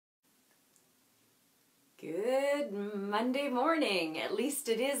Good Monday morning. At least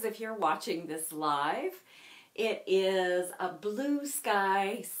it is if you're watching this live. It is a blue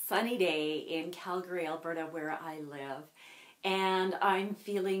sky, sunny day in Calgary, Alberta, where I live, and I'm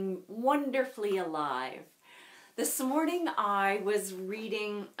feeling wonderfully alive. This morning I was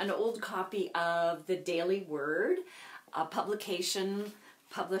reading an old copy of the Daily Word, a publication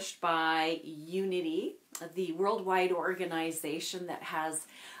published by Unity, the worldwide organization that has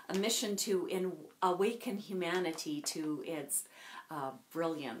a mission to awaken humanity to its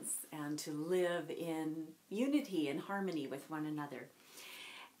brilliance and to live in unity and harmony with one another.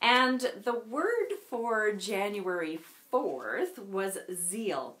 And the word for January 4th was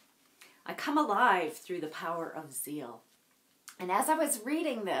zeal. I come alive through the power of zeal. And as I was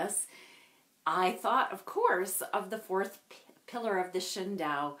reading this, I thought, of course, of the fourth pillar of the Shin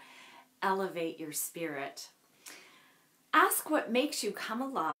Dao, elevate your spirit. Ask what makes you come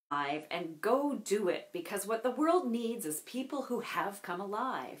alive and go do it, because what the world needs is people who have come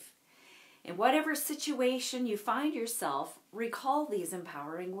alive. In whatever situation you find yourself, recall these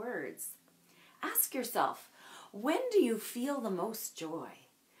empowering words. Ask yourself, when do you feel the most joy?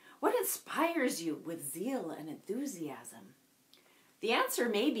 What inspires you with zeal and enthusiasm? The answer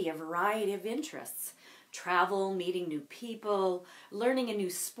may be a variety of interests. Travel, meeting new people, learning a new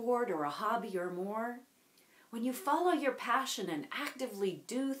sport or a hobby or more. When you follow your passion and actively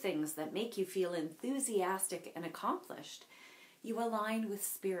do things that make you feel enthusiastic and accomplished, you align with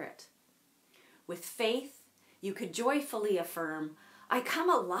spirit. With faith, you could joyfully affirm, I come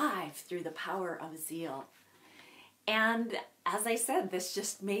alive through the power of zeal. And as I said, this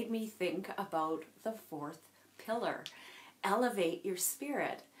just made me think about the fourth pillar, elevate your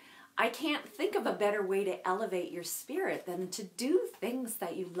spirit. I can't think of a better way to elevate your spirit than to do things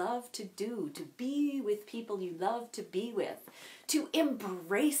that you love to do, to be with people you love to be with, to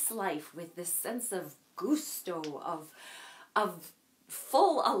embrace life with this sense of gusto, of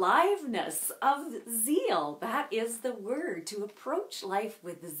full aliveness, of zeal. That is the word, to approach life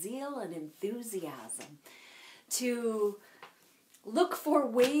with zeal and enthusiasm, to look for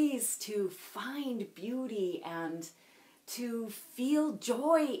ways to find beauty and to feel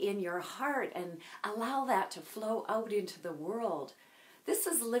joy in your heart and allow that to flow out into the world. This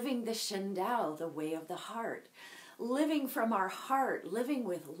is living the Shin Dao, the way of the heart. Living from our heart, living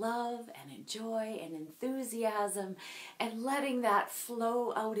with love and joy and enthusiasm and letting that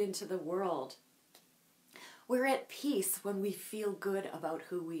flow out into the world. We're at peace when we feel good about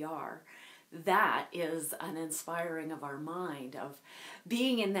who we are. That is an inspiring of our mind, of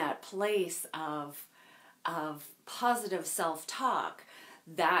being in that place of positive self-talk.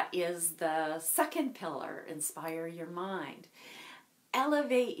 That is the second pillar, inspire your mind.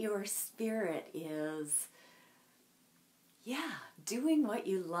 Elevate your spirit is, doing what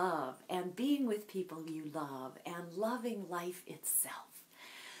you love and being with people you love and loving life itself.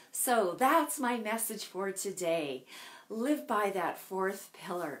 So that's my message for today. Live by that fourth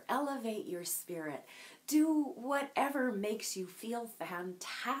pillar. Elevate your spirit. Do whatever makes you feel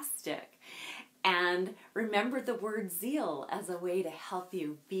fantastic. And remember the word zeal as a way to help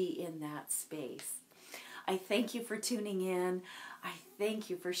you be in that space. I thank you for tuning in. I thank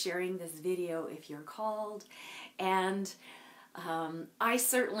you for sharing this video if you're called. And I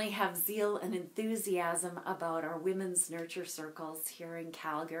certainly have zeal and enthusiasm about our women's nurture circles here in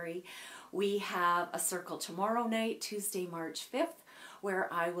Calgary. We have a circle tomorrow night, Tuesday, March 5th,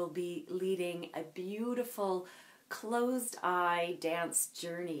 where I will be leading a beautiful closed eye dance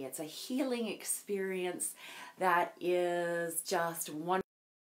journey. It's a healing experience that is just wonderful.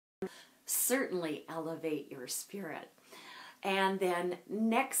 Certainly elevate your spirit. And then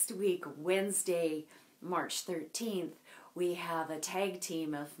next week, Wednesday, March 13th, we have a tag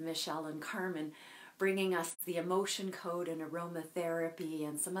team of Michelle and Carmen bringing us the emotion code and aromatherapy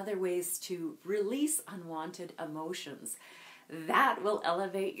and some other ways to release unwanted emotions. That will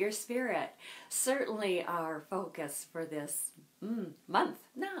elevate your spirit. Certainly our focus for this month.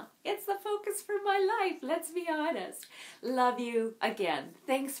 No, it's the focus for my life, let's be honest. Love you again.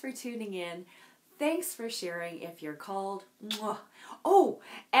 Thanks for tuning in. Thanks for sharing if you're called. Mwah. Oh,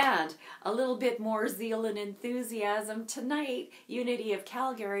 and a little bit more zeal and enthusiasm. Tonight, Unity of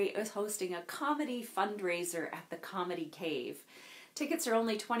Calgary is hosting a comedy fundraiser at the Comedy Cave. Tickets are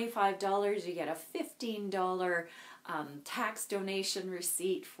only $25. You get a $15 tax donation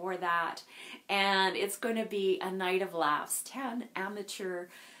receipt for that. And it's going to be a night of laughs. 10 amateur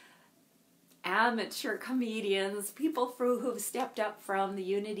comedians, people who've stepped up from the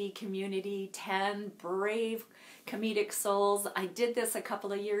Unity community, 10 brave comedic souls. I did this a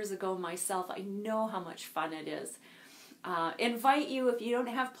couple of years ago myself. I know how much fun it is. invite you, if you don't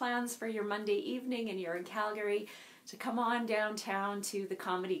have plans for your Monday evening and you're in Calgary, to come on downtown to the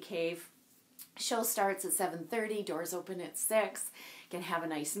Comedy Cave. Show starts at 7:30, doors open at 6. You can have a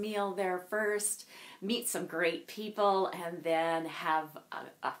nice meal there first, meet some great people, and then have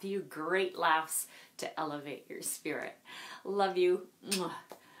a few great laughs to elevate your spirit. Love you. Mwah.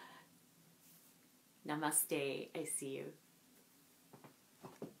 Namaste. I see you.